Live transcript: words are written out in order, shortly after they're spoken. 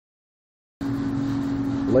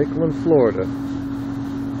Lakeland, Florida.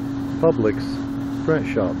 Publix print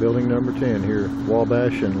shop, building number 10 here,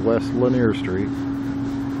 Wabash and West Lanier Street.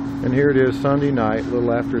 And here it is Sunday night, a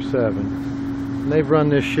little after 7. And they've run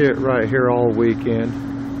this shit right here all weekend.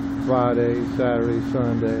 Friday, Saturday,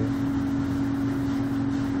 Sunday.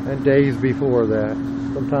 And days before that.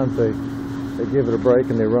 Sometimes they give it a break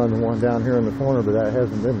and they run the one down here in the corner, but that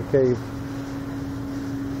hasn't been the case.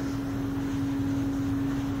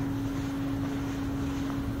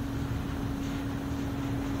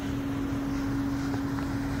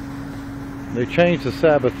 They changed the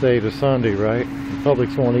Sabbath day to Sunday, right? The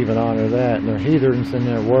Publix won't even honor that, and their heathens in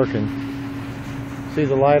there working. See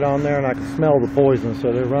the light on there, and I can smell the poison,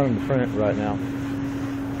 so they're running the print right now.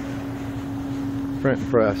 Print and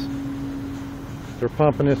press. They're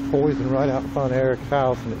pumping this poison right out in front of Eric's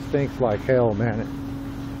house, and it stinks like hell, man.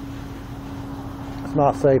 It's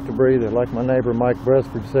not safe to breathe it. Like my neighbor Mike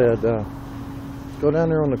Bresford said, go down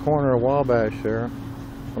there on the corner of Wabash there,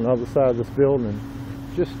 on the other side of this building, and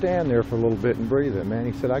just stand there for a little bit and breathe it, man.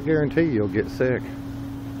 He said, I guarantee you'll get sick.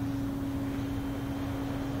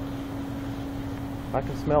 I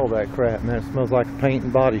can smell that crap, man. It smells like a paint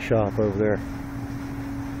and body shop over there.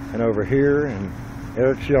 And over here, and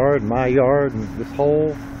Eric's yard, and my yard, and this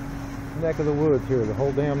whole neck of the woods here, the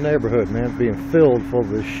whole damn neighborhood, man, is being filled full of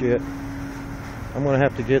this shit. I'm going to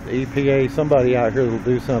have to get the EPA, somebody out here that'll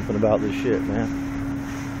do something about this shit, man.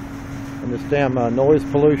 And this damn noise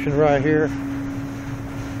pollution right here,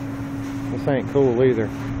 this ain't cool either.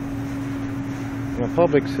 You know,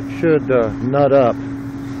 Publix should nut up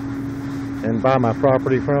and buy my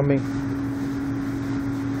property from me,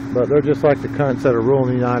 but they're just like the cunts that are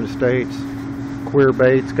ruling the United States. Queer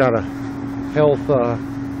bait's got a health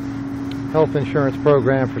insurance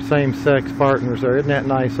program for same-sex partners there. Isn't that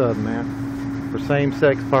nice of them, man? For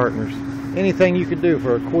same-sex partners. Anything you can do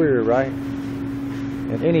for a queer, right?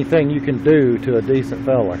 And anything you can do to a decent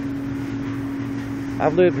fella.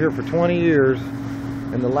 I've lived here for 20 years.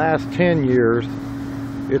 In the last 10 years,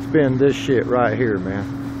 it's been this shit right here, man.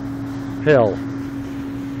 Hell.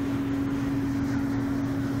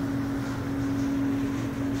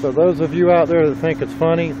 So those of you out there that think it's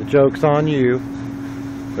funny, the joke's on you.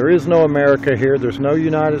 There is no America here. There's no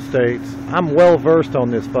United States. I'm well versed on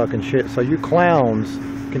this fucking shit, so you clowns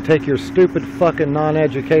can take your stupid fucking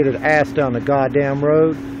non-educated ass down the goddamn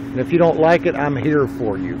road. And if you don't like it, I'm here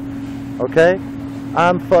for you. Okay?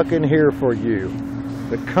 I'm fucking here for you.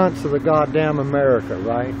 The cunts of the goddamn America,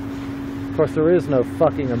 right? Of course, there is no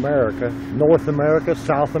fucking America. North America,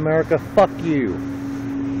 South America, fuck you,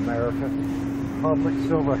 America. Public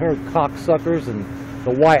silver-haired cocksuckers and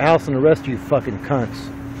the White House and the rest of you fucking cunts.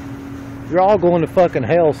 You're all going to fucking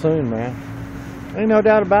hell soon, man. Ain't no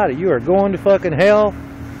doubt about it. You are going to fucking hell.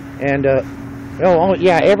 And, oh,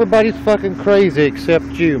 yeah, everybody's fucking crazy except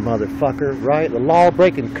you, motherfucker, right? The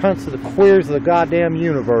law-breaking cunts of the queers of the goddamn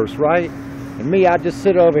universe, right? And me, I just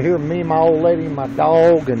sit over here, me, my old lady, my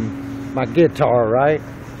dog, and my guitar, right?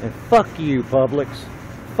 And fuck you, Publix.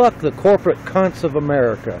 Fuck the corporate cunts of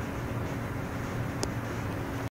America.